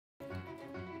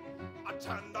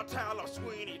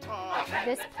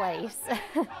This place,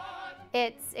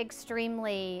 it's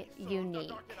extremely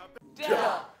unique.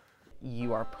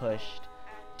 You are pushed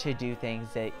to do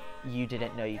things that you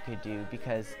didn't know you could do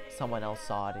because someone else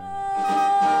saw it in you.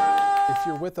 If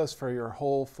you're with us for your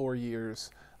whole 4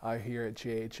 years here at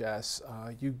GHS,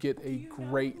 you get a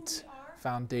great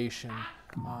foundation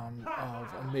of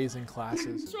amazing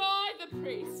classes. Try the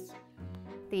priest.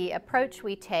 The approach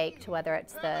we take to whether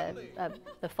it's the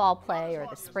fall play or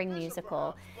the spring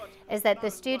musical is that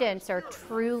the students are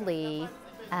truly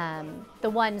the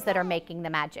ones that are making the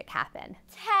magic happen.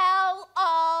 Tell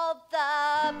all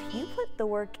the people. You put the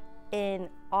work in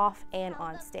off and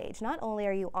on stage. Not only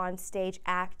are you on stage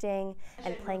acting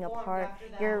and playing a part,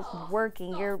 you're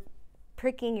working, you're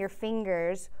pricking your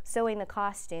fingers, sewing the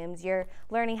costumes, you're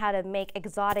learning how to make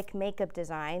exotic makeup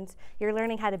designs, you're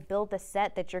learning how to build the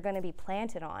set that you're going to be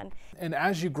planted on. And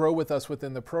as you grow with us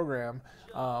within the program,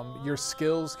 your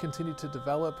skills continue to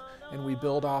develop and we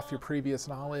build off your previous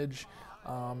knowledge.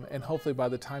 And hopefully by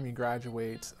the time you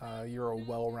graduate, you're a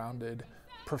well-rounded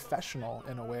professional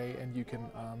in a way, and you can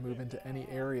move into any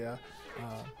area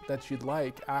that you'd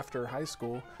like after high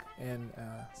school and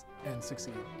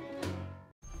succeed.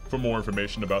 For more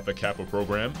information about the Kappa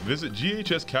program, visit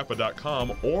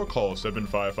ghskappa.com or call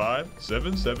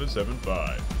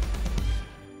 755-7775.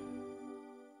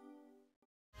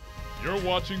 You're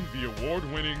watching the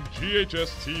award-winning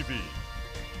GHS-TV,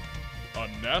 a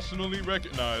nationally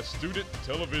recognized student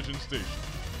television station.